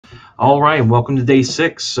All right, and welcome to day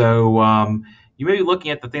 6. You may be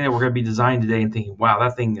looking at the thing that we're going to be designing today and thinking, wow,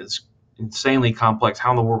 that thing is insanely complex. How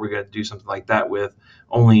in the world are we going to do something like that with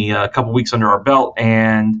only a couple weeks under our belt?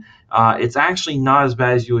 And it's actually not as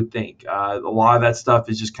bad as you would think. A lot of that stuff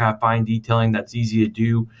is just kind of fine detailing that's easy to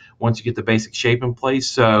do once you get the basic shape in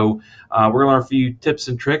place. We're going to learn a few tips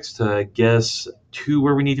and tricks to get us to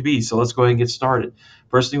where we need to be. So let's go ahead and get started.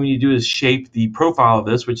 First thing we need to do is shape the profile of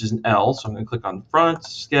this, which is an L. So I'm going to click on front,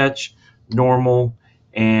 sketch, normal,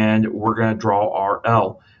 and we're going to draw our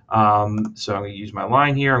L. So I'm going to use my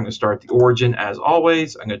line here. I'm going to start at the origin as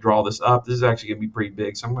always. I'm going to draw this up. This is actually going to be pretty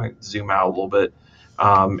big, so I'm going to zoom out a little bit.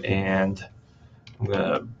 And I'm going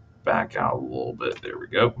to back out a little bit. There we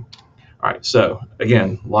go. All right, so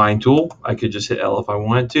again, line tool. I could just hit L if I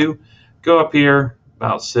wanted to. Go up here,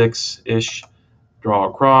 about 6-ish, draw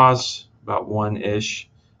across, about 1-ish,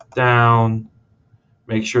 down.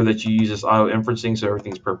 Make sure that you use this auto inferencing so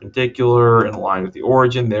everything's perpendicular and aligned with the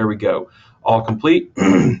origin. There we go. All complete.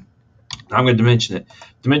 I'm going to dimension it.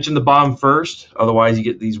 Dimension the bottom first, otherwise you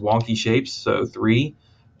get these wonky shapes. So 3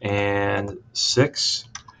 and 6.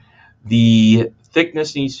 The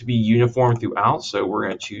thickness needs to be uniform throughout, so we're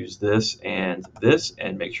going to choose this and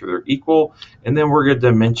make sure they're equal. And then we're going to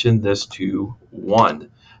dimension this to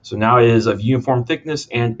 1. So now it is of uniform thickness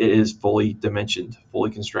and it is fully dimensioned, fully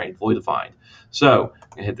constrained, fully defined. So I'm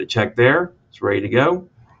going to hit the check there. It's ready to go.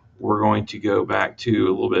 We're going to go back to a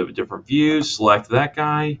little bit of a different view, select that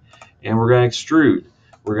guy, and we're going to extrude.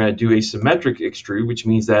 We're going to do a symmetric extrude, which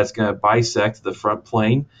means that it's going to bisect the front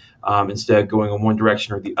plane instead of going in one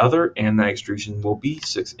direction or the other, and that extrusion will be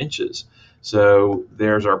 6 inches. So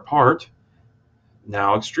there's our part,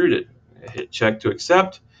 now extruded. Hit check to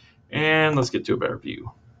accept, and let's get to a better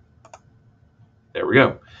view. There we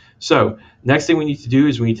go. So next thing we need to do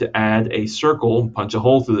is we need to add a circle and punch a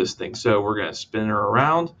hole through this thing. So we're going to spin her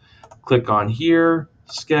around, click on here,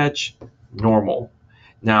 sketch, normal.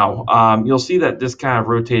 Now, you'll see that this kind of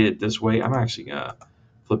rotated this way. I'm actually going to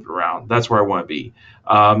flip it around. That's where I want to be.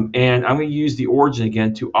 And I'm going to use the origin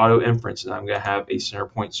again to auto inference. And I'm going to have a center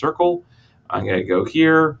point circle. I'm going to go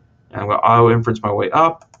here, and I'm going to auto inference my way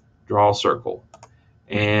up, draw a circle.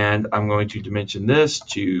 And I'm going to dimension this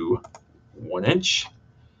to 1 inch.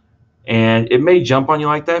 And it may jump on you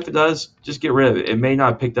like that. If it does, just get rid of it. It may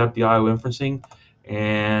not have picked up the auto inferencing.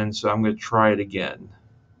 And so I'm going to try it again.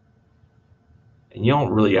 And you don't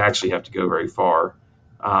really actually have to go very far.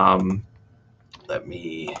 Let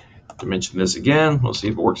me dimension this again. We'll see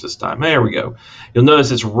if it works this time. There we go. You'll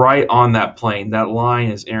notice it's right on that plane. That line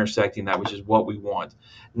is intersecting that, which is what we want.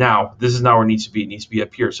 Now, this is not where it needs to be. It needs to be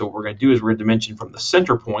up here. So what we're going to do is we're going to dimension from the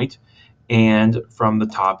center point and from the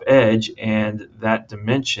top edge. And that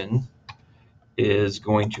dimension is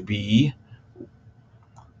going to be,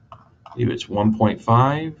 I believe it's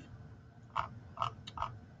 1.5.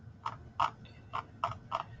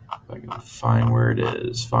 I can find where it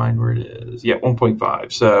is. Yeah,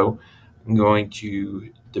 1.5. So I'm going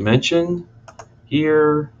to dimension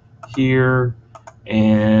here,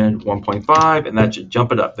 and 1.5, and that should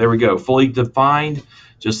jump it up. There we go. Fully defined,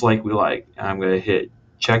 just like we like. And I'm going to hit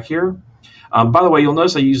check here. By the way, you'll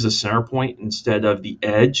notice I use the center point instead of the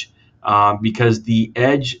edge. Because the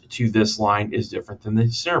edge to this line is different than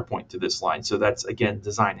the center point to this line. So that's, again,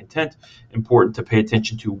 design intent. Important to pay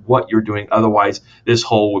attention to what you're doing. Otherwise, this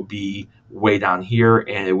hole would be way down here,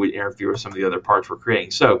 and it would interfere with some of the other parts we're creating.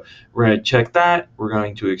 So we're going to check that. We're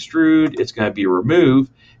going to extrude. It's going to be remove,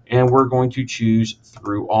 and we're going to choose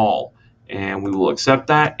through all. And we will accept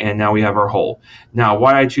that, and now we have our hole. Now,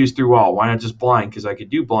 why did I choose through all? Why not just blind? Because I could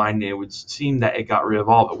do blind, and it would seem that it got rid of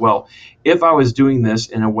all of it. Well, if I was doing this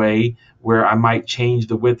in a way where I might change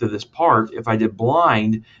the width of this part, if I did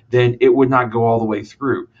blind, then it would not go all the way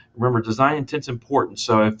through. Remember, design intent's important.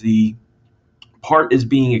 So if the part is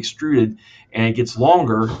being extruded and it gets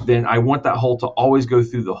longer, then I want that hole to always go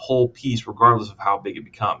through the whole piece regardless of how big it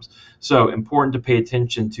becomes. So important to pay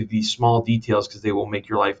attention to these small details because they will make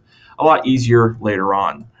your life a lot easier later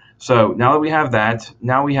on. So now that we have that,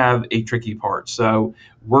 now we have a tricky part. So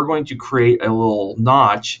we're going to create a little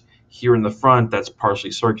notch here in the front that's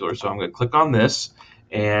partially circular. So I'm going to click on this,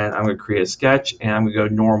 and I'm going to create a sketch, and I'm going to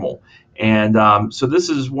go normal. And so this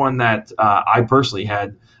is one that I personally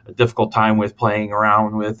had a difficult time with playing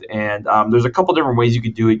around with. And there's a couple different ways you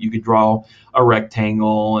could do it. You could draw a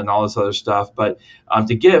rectangle and all this other stuff. But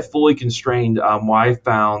to get it fully constrained, what I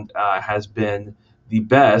found has been the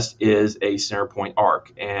best is a center point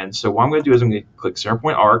arc. And so what I'm going to do is I'm going to click center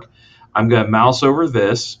point arc. I'm going to mouse over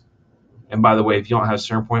this. And by the way, if you don't have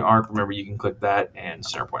center point arc, remember you can click that and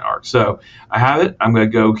center point arc. So I have it. I'm going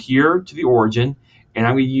to go here to the origin, and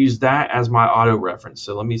I'm going to use that as my auto reference.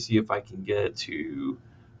 So let me see if I can get it to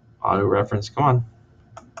auto reference. Come on.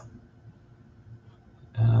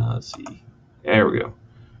 Let's see. There we go.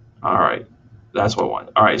 All right. That's what I want.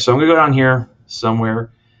 All right. So I'm going to go down here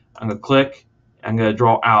somewhere. I'm going to click. I'm going to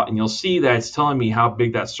draw out, and you'll see that it's telling me how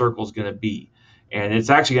big that circle is going to be. And it's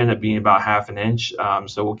actually going to end up being about 1/2 inch.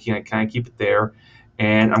 So we'll kind of keep it there.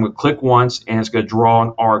 And I'm going to click once, and it's going to draw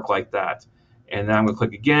an arc like that. And then I'm going to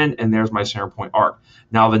click again, and there's my center point arc.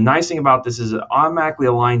 Now, the nice thing about this is it automatically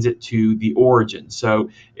aligns it to the origin. So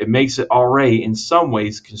it makes it already, in some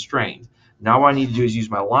ways, constrained. Now what I need to do is use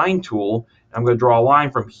my line tool. I'm going to draw a line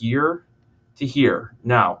from here to here.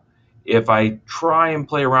 Now, if I try and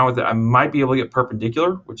play around with it, I might be able to get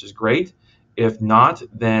perpendicular, which is great. If not,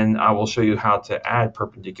 then I will show you how to add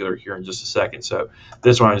perpendicular here in just a second. So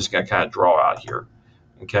this one I'm just going to kind of draw out here.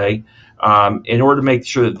 Okay. In order to make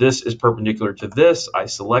sure that this is perpendicular to this, I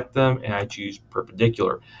select them and I choose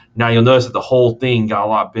perpendicular. Now you'll notice that the whole thing got a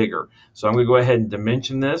lot bigger. So I'm going to go ahead and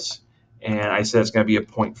dimension this, and I said it's going to be a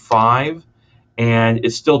 0.5. And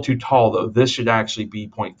it's still too tall, though. This should actually be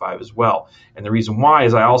 0.5 as well. And the reason why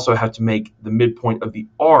is I also have to make the midpoint of the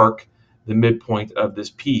arc the midpoint of this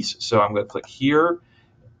piece. So I'm going to click here.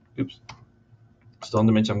 Oops. Still in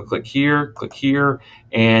dimension. I'm going to click here,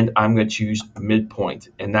 and I'm going to choose midpoint.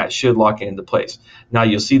 And that should lock it into place. Now,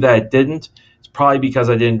 you'll see that it didn't. It's probably because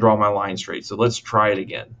I didn't draw my line straight. So let's try it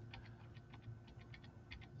again.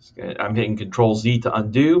 I'm hitting Control-Z to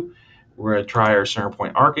undo. We're going to try our center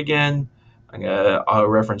point arc again. I'm going to auto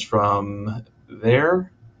reference from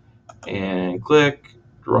there and click,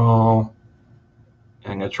 draw.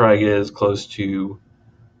 I'm going to try to get as close to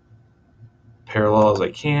parallel as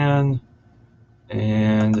I can.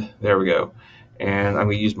 And there we go. And I'm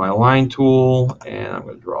going to use my line tool, and I'm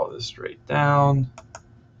going to draw this straight down.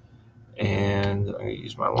 And I'm going to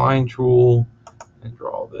use my line tool and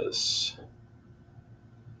draw this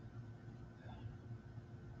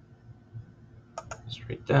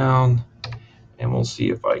straight down. And we'll see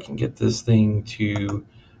if I can get this thing to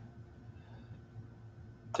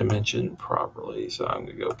dimension properly. So I'm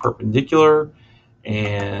going to go perpendicular,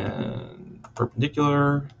 and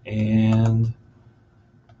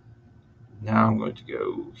now I'm going to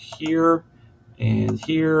go here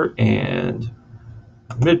and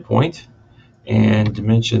midpoint, and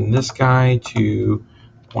dimension this guy to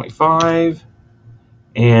 0.5,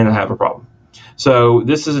 and I have a problem. So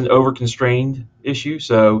this is an over-constrained issue.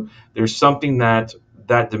 So there's something that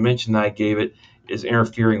dimension that I gave it is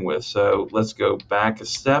interfering with. So let's go back a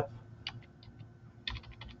step,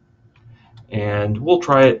 and we'll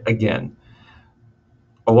try it again.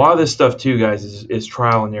 A lot of this stuff too, guys, is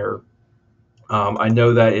trial and error. I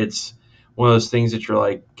know that it's one of those things that you're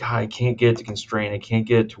like, God, I can't get it to constrain. I can't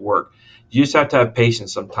get it to work. You just have to have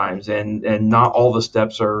patience sometimes, and not all the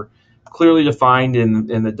steps are clearly defined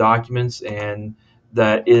in the documents, and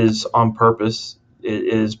that is on purpose. It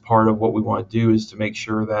is part of what we want to do, is to make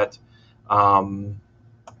sure that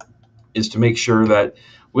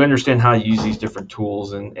we understand how to use these different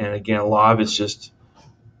tools. And again, a lot of it's just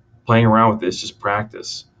playing around with this, just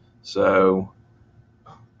practice. So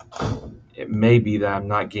it may be that I'm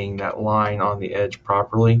not getting that line on the edge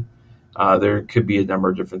properly. There could be a number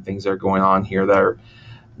of different things that are going on here that are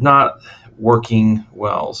not working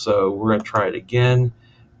well. So we're going to try it again.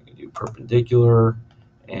 Do perpendicular,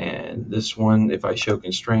 and this one, if I show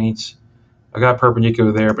constraints, I got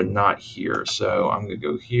perpendicular there, but not here. So I'm going to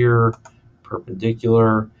go here,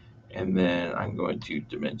 perpendicular, and then I'm going to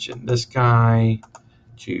dimension this guy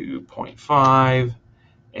to 0.5.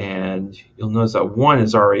 And you'll notice that 1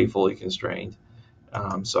 is already fully constrained.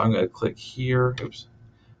 So I'm going to click here. Oops.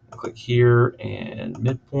 Click here and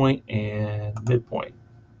midpoint.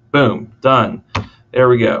 Boom, done. There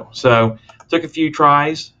we go. So took a few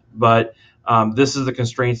tries, but this is the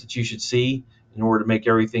constraints that you should see in order to make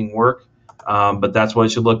everything work. But that's what it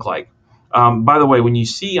should look like. By the way, when you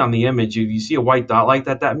see on the image, if you see a white dot like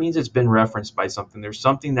that, that means it's been referenced by something. There's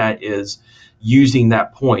something that is using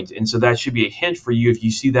that point. And so that should be a hint for you if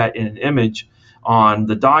you see that in an image on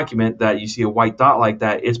the document, that you see a white dot like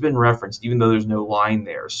that, it's been referenced, even though there's no line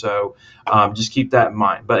there. So just keep that in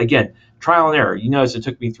mind. But again, trial and error. You notice it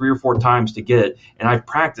took me 3 or 4 times to get it, and I've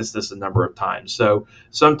practiced this a number of times. So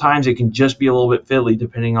sometimes it can just be a little bit fiddly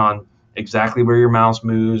depending on exactly where your mouse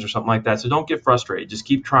moves or something like that. So don't get frustrated. Just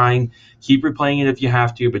keep trying, keep replaying it if you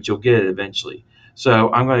have to, but you'll get it eventually.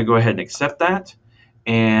 So I'm going to go ahead and accept that,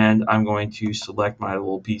 and I'm going to select my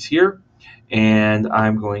little piece here, and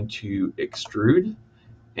I'm going to extrude,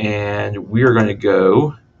 and we are going to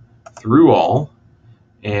go through all,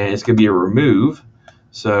 and it's going to be a remove.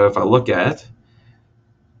 So if I look at it,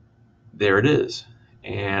 there it is.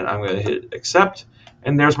 and I'm going to hit accept,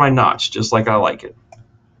 and there's my notch, just like I like it.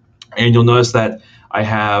 And you'll notice that I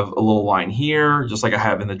have a little line here, just like I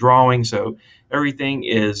have in the drawing. So everything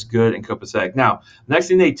is good and copacetic. Now, the next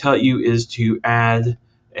thing they tell you is to add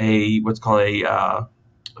what's called a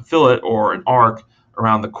fillet or an arc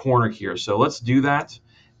around the corner here. So let's do that.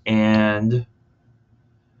 And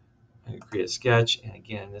I'm going to create a sketch. And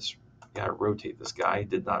again, this got to rotate this guy. It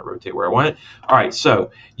did not rotate where I want it. All right,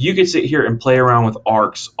 so you can sit here and play around with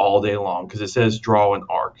arcs all day long because it says draw an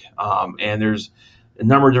arc. And there's a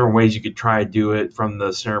number of different ways you could try to do it from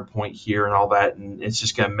the center point here and all that, and it's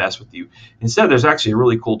just going to mess with you. Instead, there's actually a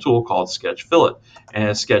really cool tool called Sketch Fillet. And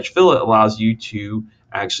a Sketch Fillet allows you to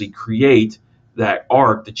actually create that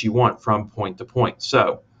arc that you want from point to point.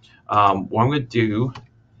 So what I'm going to do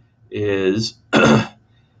is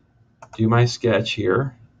do my sketch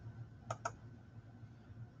here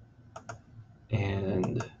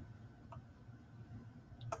and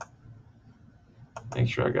make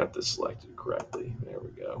sure I got this selected correctly. There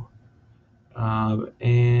we go.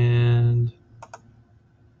 And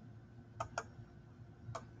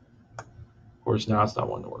of course now it's not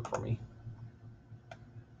wanting to work for me.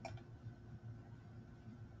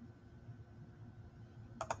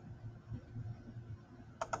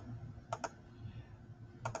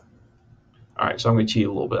 All right, so I'm going to cheat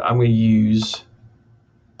a little bit. I'm going to use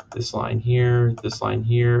this line here,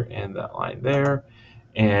 and that line there.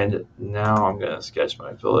 And now I'm going to sketch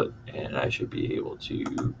my fillet, and I should be able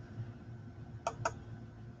to,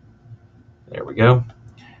 there we go.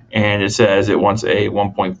 And it says it wants a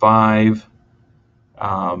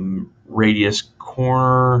 1.5 radius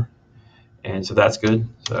corner, and so that's good.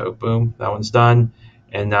 So boom, that one's done.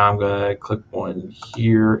 And now I'm going to click one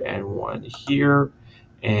here and one here,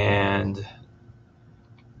 and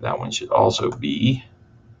that one should also be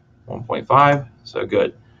 1.5. So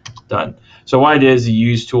good, done. So what I did is the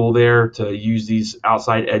use tool there to use these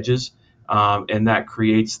outside edges, and that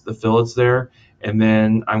creates the fillets there. And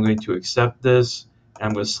then I'm going to accept this.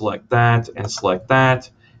 I'm going to select that and select that,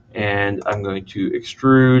 and I'm going to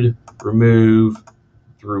extrude, remove,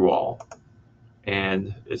 through all,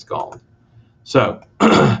 and it's gone. So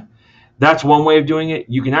that's one way of doing it.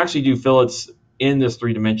 You can actually do fillets in this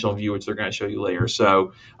three-dimensional view, which they're going to show you later.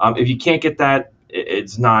 So if you can't get that,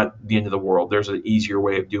 it's not the end of the world. There's an easier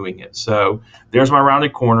way of doing it. So there's my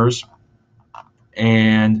rounded corners,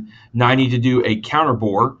 and now I need to do a counter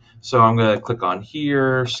bore. So I'm going to click on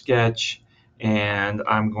here, sketch, and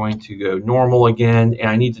I'm going to go normal again, and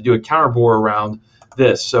I need to do a counter bore around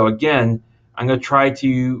this. So again, I'm going to try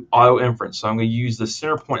to auto inference. So I'm going to use the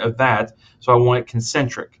center point of that. So I want it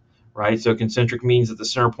concentric, right? So concentric means that the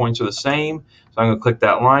center points are the same. So I'm going to click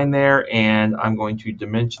that line there, and I'm going to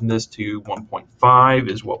dimension this to 1.5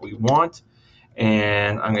 is what we want.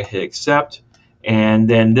 And I'm going to hit accept. And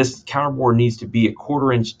then this counter bore needs to be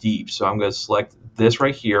 1/4 inch deep. So I'm going to select this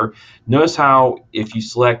right here. Notice how if you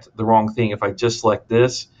select the wrong thing, if I just select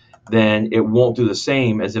this, then it won't do the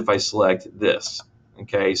same as if I select this.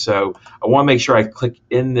 Okay, so I want to make sure I click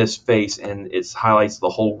in this face and it highlights the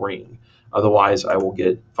whole ring. Otherwise, I will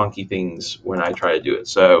get funky things when I try to do it.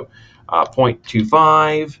 So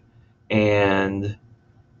 0.25, and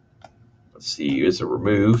let's see, is a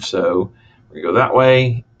remove. So we're going to go that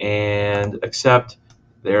way and accept.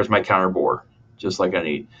 There's my counter bore, just like I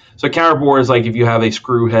need. So counter bore is like if you have a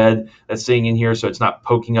screw head that's sitting in here, so it's not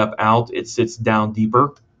poking up out, it sits down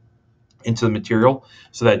deeper into the material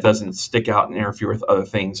so that it doesn't stick out and interfere with other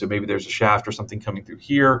things. So maybe there's a shaft or something coming through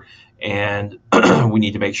here, and we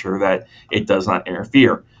need to make sure that it does not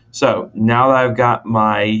interfere. So now that I've got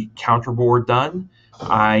my counter bore done,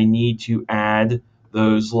 I need to add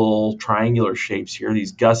those little triangular shapes here,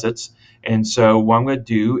 these gussets. And so what I'm going to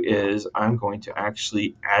do is I'm going to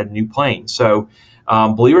actually add a new plane. So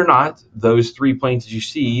believe it or not, those 3 planes that you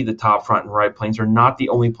see, the top, front, and right planes, are not the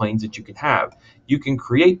only planes that you can have. You can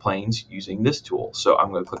create planes using this tool. So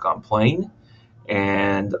I'm going to click on plane,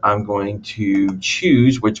 and I'm going to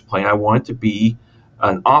choose which plane I want it to be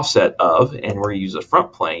an offset of, and we're going to use a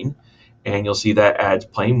front plane, and you'll see that adds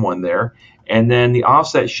plane 1 there. And then the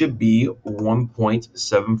offset should be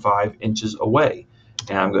 1.75 inches away.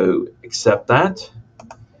 And I'm going to accept that.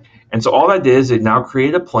 And so all that did is it now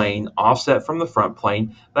created a plane offset from the front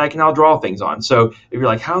plane that I can now draw things on. So if you're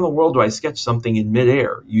like, how in the world do I sketch something in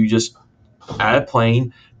midair? You just add a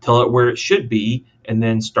plane, tell it where it should be, and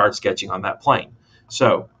then start sketching on that plane.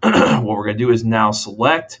 So what we're going to do is now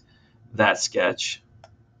select that sketch,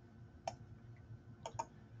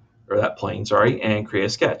 or that plane, sorry, and create a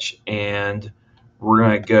sketch. And we're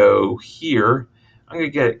going to go here. I'm going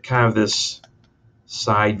to get kind of this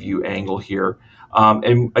side view angle here.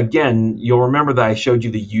 And again, you'll remember that I showed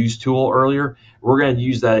you the use tool earlier. We're going to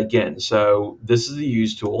use that again. So this is the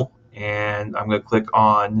use tool, and I'm going to click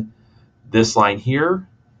on this line here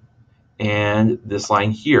and this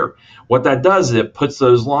line here. What that does is it puts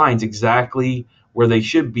those lines exactly where they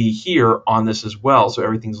should be here on this as well. So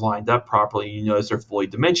everything's lined up properly. You notice they're fully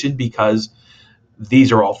dimensioned because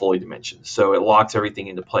these are all fully dimensioned. So it locks everything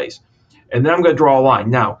into place. And then I'm going to draw a line.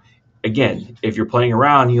 Now, again, if you're playing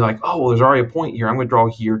around and you're like, oh, well, there's already a point here, I'm going to draw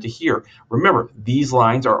here to here. Remember, these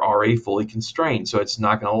lines are already fully constrained, so it's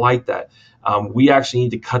not going to like that. We actually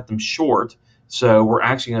need to cut them short. So we're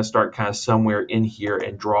actually going to start kind of somewhere in here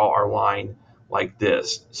and draw our line like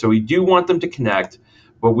this. So we do want them to connect,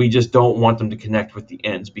 but we just don't want them to connect with the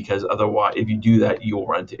ends, because otherwise, if you do that, you will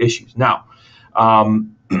run into issues. Now,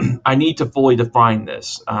 I need to fully define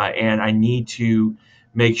this, and I need to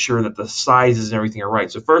make sure that the sizes and everything are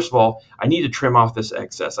right. So first of all, I need to trim off this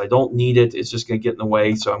excess. I don't need it. It's just going to get in the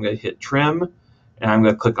way. So I'm going to hit trim, and I'm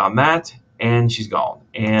going to click on that, and she's gone,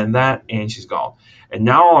 and that, and she's gone. And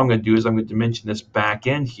now all I'm going to do is I'm going to dimension this back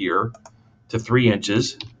end here to 3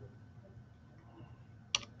 inches.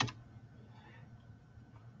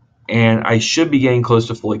 And I should be getting close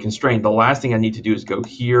to fully constrained. The last thing I need to do is go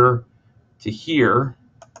here to here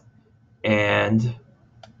and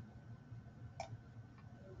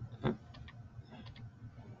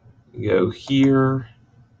go here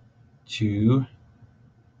to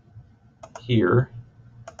here,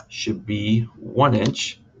 should be 1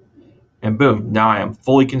 inch, and boom, now I am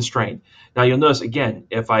fully constrained. Now you'll notice again,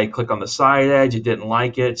 if I click on the side edge, it didn't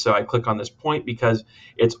like it, so I click on this point because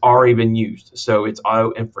it's already been used, so it's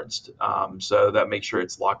auto inferenced, so that makes sure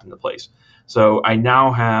it's locked into place. So I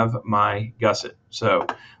now have my gusset. So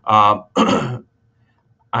I'm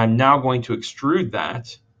now going to extrude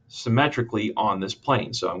that symmetrically on this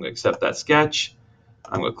plane. So I'm going to accept that sketch.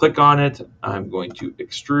 I'm going to click on it. I'm going to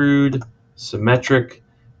extrude symmetric,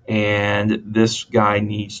 and this guy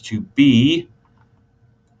needs to be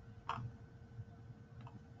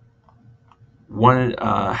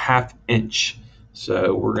 1.5 inch.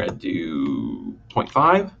 So we're going to do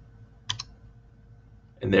 0.5,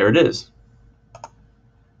 and there it is.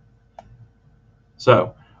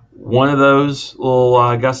 So one of those little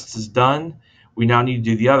gussets is done. We now need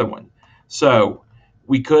to do the other one. So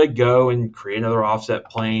we could go and create another offset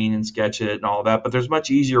plane and sketch it and all that, but there's a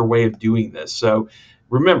much easier way of doing this. So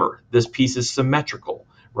remember, this piece is symmetrical,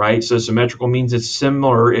 right? So symmetrical means it's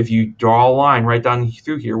similar. If you draw a line right down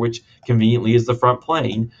through here, which conveniently is the front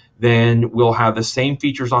plane, then we'll have the same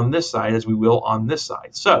features on this side as we will on this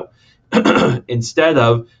side. So instead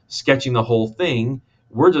of sketching the whole thing,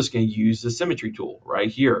 we're just going to use the symmetry tool right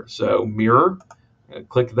here. So mirror,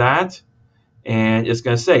 click that, and it's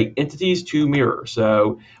going to say entities to mirror.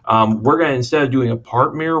 So we're going to, instead of doing a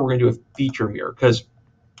part mirror, we're going to do a feature mirror, because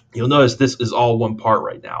you'll notice this is all one part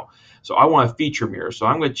right now. So I want a feature mirror. So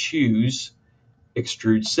I'm going to choose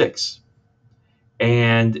extrude 6.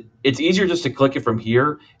 And it's easier just to click it from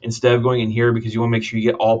here instead of going in here, because you want to make sure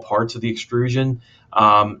you get all parts of the extrusion.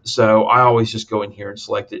 So I always just go in here and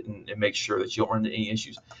select it and make sure that you don't run into any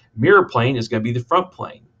issues. Mirror plane is going to be the front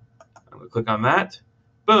plane. I'm going to click on that.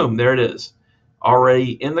 Boom, there it is.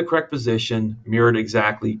 Already in the correct position, mirrored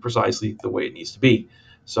exactly, precisely the way it needs to be.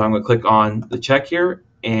 So I'm going to click on the check here,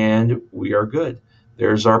 and we are good.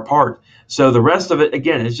 There's our part. So the rest of it,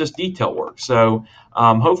 again, is just detail work. So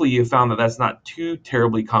hopefully you found that that's not too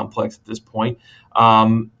terribly complex at this point.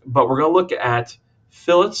 But we're going to look at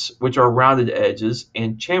fillets, which are rounded edges,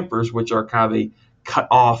 and chamfers, which are kind of a cut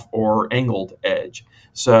off or angled edge.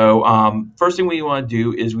 So first thing we want to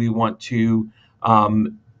do is we want to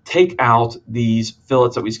take out these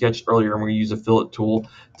fillets that we sketched earlier, and we're going to use a fillet tool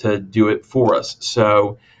to do it for us.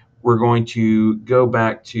 So we're going to go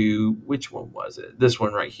back to, which one was it? This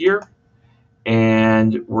one right here.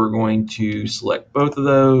 And we're going to select both of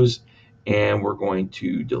those, and we're going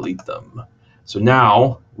to delete them. So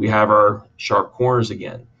now we have our sharp corners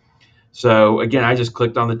again. So again, I just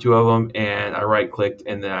clicked on the two of them, and I right-clicked,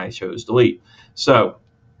 and then I chose delete. So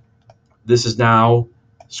this is now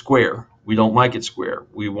square. We don't like it square.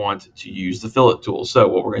 We want to use the fillet tool. So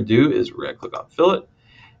what we're going to do is we're going to click on fillet,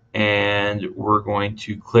 and we're going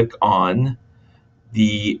to click on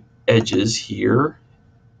the edges here,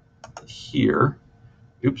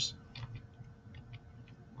 oops,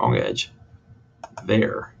 wrong edge,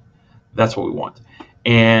 there. That's what we want.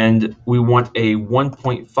 And we want a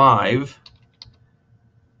 1.5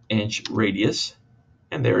 inch radius,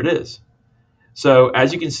 and there it is. So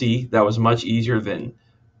as you can see, that was much easier than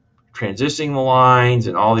transitioning the lines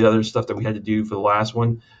and all the other stuff that we had to do for the last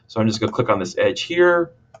one. So I'm just going to click on this edge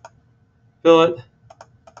here, fillet,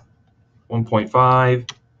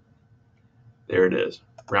 1.5. There it is,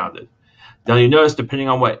 rounded. Now you notice, depending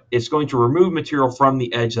on what, it's going to remove material from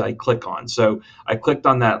the edge that I click on. So I clicked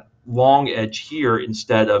on that long edge here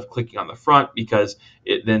instead of clicking on the front because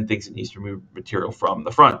it then thinks it needs to remove material from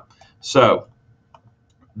the front. So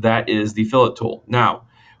that is the fillet tool. Now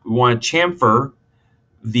we want to chamfer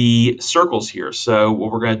the circles here. So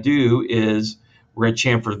what we're going to do is we're going to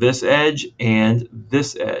chamfer this edge and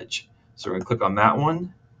this edge. So we're going to click on that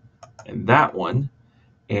one and that one,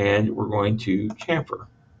 and we're going to chamfer.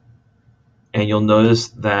 And you'll notice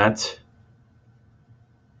that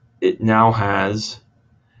it now has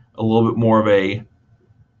a little bit more of a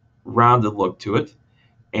rounded look to it.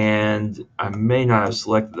 And I may not have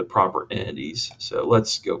selected the proper entities. So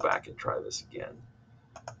let's go back and try this again.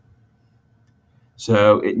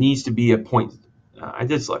 So it needs to be a point. I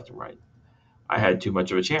did select them right. I had too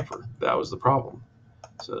much of a chamfer. That was the problem.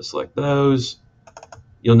 So select those.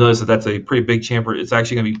 You'll notice that that's a pretty big chamfer. It's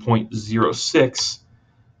actually going to be 0.06,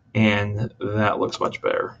 and that looks much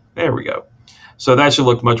better. There we go. So that should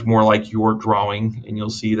look much more like your drawing, and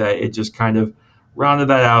you'll see that it just kind of rounded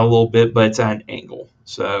that out a little bit, but it's at an angle.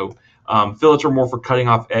 So fillets are more for cutting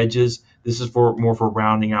off edges. This is more for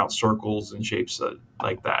rounding out circles and shapes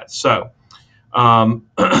like that. So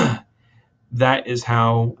that is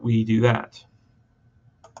how we do that.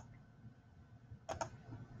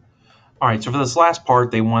 All right, so for this last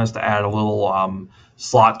part, they want us to add a little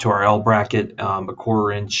slot to our L bracket, a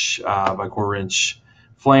 1/4 inch by 1/4 inch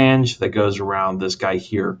flange that goes around this guy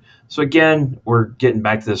here. So again, we're getting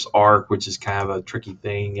back to this arc, which is kind of a tricky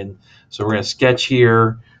thing. And so we're going to sketch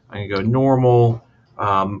here. I'm going to go normal.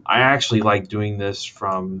 I actually like doing this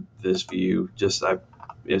from this view, just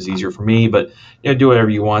it's easier for me, but do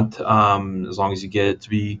whatever you want as long as you get it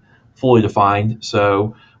to be fully defined.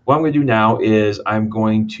 So what I'm going to do now is I'm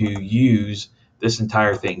going to use this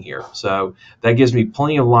entire thing here. So that gives me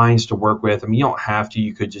plenty of lines to work with. I mean, you don't have to.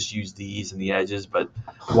 You could just use these and the edges, but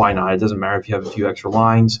why not? It doesn't matter if you have a few extra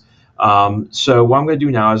lines. So what I'm going to do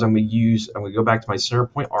now is I'm going to go back to my center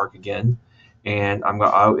point arc again, and I'm going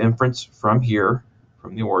to auto inference from here,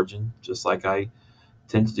 from the origin, just like I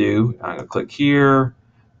tend to do. I'm going to click here,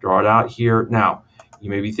 draw it out here. Now, you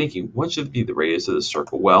may be thinking, what should be the radius of the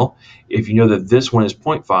circle? Well, if you know that this one is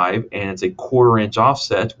 0.5 and it's a 1/4 inch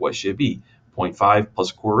offset, what should it be? 0.5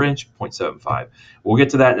 plus 1/4 inch, 0.75. We'll get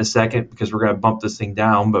to that in a second because we're going to bump this thing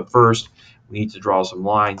down, but first we need to draw some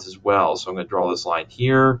lines as well. So I'm going to draw this line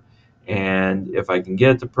here, and if I can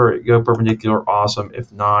get it to go perpendicular, awesome.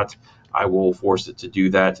 If not, I will force it to do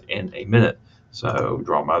that in a minute. So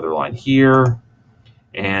draw my other line here,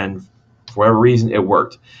 and for whatever reason, it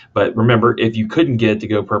worked. But remember, if you couldn't get it to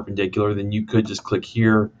go perpendicular, then you could just click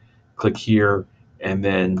here, and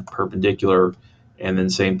then perpendicular. And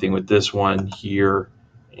then same thing with this one, here,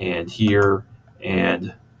 and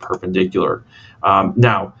perpendicular.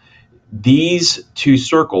 Now, these two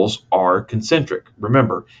circles are concentric.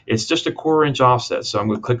 Remember, it's just a 1/4 inch offset. So I'm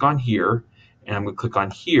going to click on here, and I'm going to click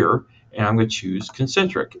on here, and I'm going to choose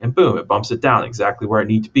concentric, and boom, it bumps it down exactly where I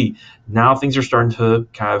need to be. Now things are starting to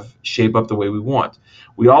kind of shape up the way we want.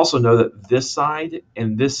 We also know that this side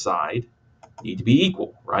and this side need to be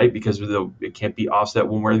equal, right? Because it can't be offset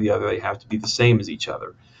one way or the other. They have to be the same as each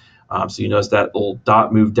other. So you notice that little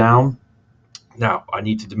dot moved down. Now I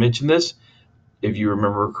need to dimension this. If you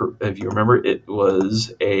remember, it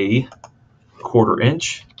was a 1/4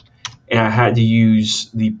 inch. And I had to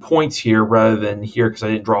use the points here rather than here because I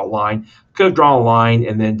didn't draw a line. Could have drawn a line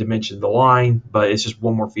and then dimensioned the line, but it's just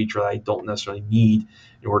one more feature that I don't necessarily need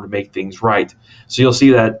in order to make things right. So you'll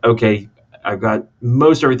see that, okay, I've got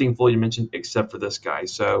most everything fully dimensioned except for this guy.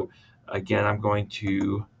 So again, I'm going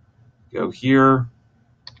to go here,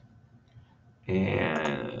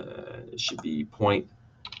 and it should be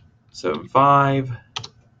 0.75.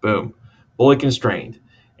 Boom, fully constrained.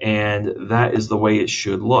 And that is the way it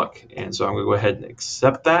should look. And so I'm going to go ahead and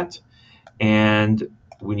accept that. And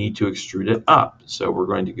we need to extrude it up. So we're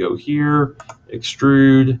going to go here,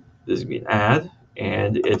 extrude. This is going to be an add.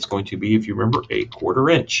 And it's going to be, if you remember, a 1/4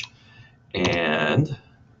 inch. And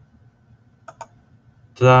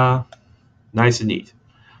ta-da, nice and neat.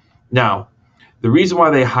 Now, the reason why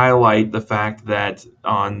they highlight the fact that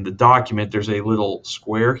on the document there's a little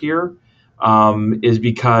square here is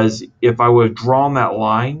because if I would have drawn that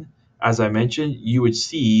line, as I mentioned, you would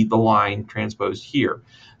see the line transposed here.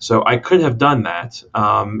 So I could have done that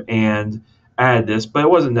and added this, but it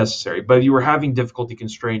wasn't necessary. But if you were having difficulty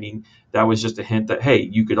constraining, that was just a hint that, hey,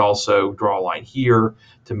 you could also draw a line here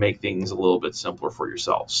to make things a little bit simpler for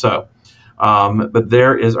yourself. So, but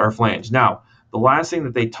there is our flange. Now, the last thing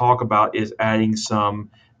that they talk about is adding some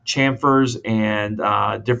chamfers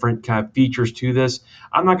and different kind of features to this.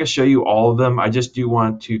 I'm not going to show you all of them. I just do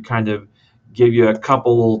want to kind of give you a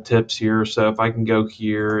couple little tips here. So if I can go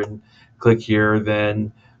here and click here,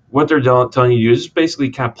 then what they're telling you to do is just basically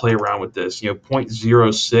kind of play around with this.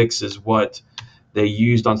 0.06 is what they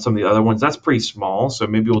used on some of the other ones. That's pretty small, so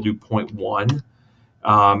maybe we'll do 0.1.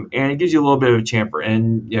 And it gives you a little bit of a chamfer.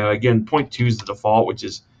 And again, 0.2 is the default, which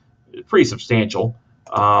is pretty substantial.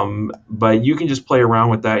 But you can just play around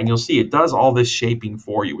with that, and you'll see it does all this shaping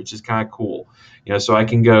for you, which is kind of cool. So I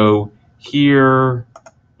can go here,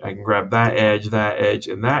 I can grab that edge, and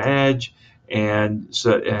that edge, and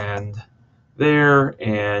there,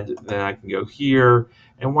 and then I can go here,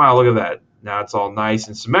 and wow, look at that. Now it's all nice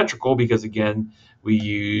and symmetrical because again, we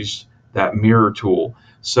used that mirror tool.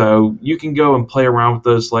 So you can go and play around with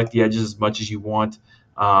those, select the edges as much as you want.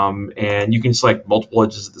 And you can select multiple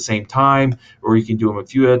edges at the same time, or you can do them a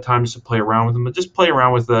few at a time just to play around with them. But just play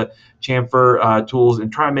around with the chamfer tools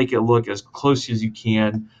and try and make it look as close as you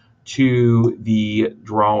can to the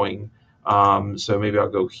drawing. So maybe I'll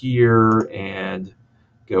go here and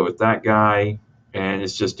go with that guy, and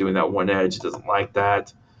it's just doing that one edge. It doesn't like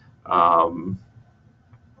that.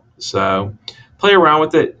 So play around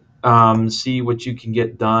with it, see what you can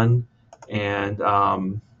get done, and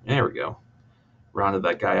there we go. Rounded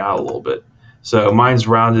that guy out a little bit. So mine's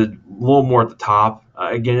rounded a little more at the top.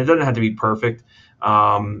 Again, it doesn't have to be perfect.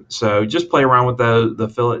 So just play around with the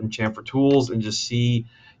fillet and chamfer tools and just see,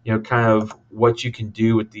 kind of what you can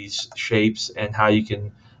do with these shapes and how you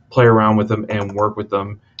can play around with them and work with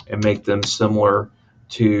them and make them similar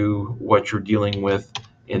to what you're dealing with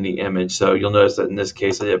in the image. So you'll notice that in this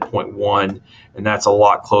case I did 0.1, and that's a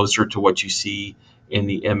lot closer to what you see in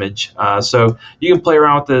the image. So you can play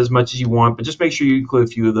around with it as much as you want, but just make sure you include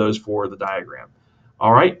a few of those for the diagram.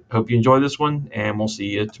 All right, hope you enjoy this one, and we'll see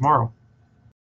you tomorrow.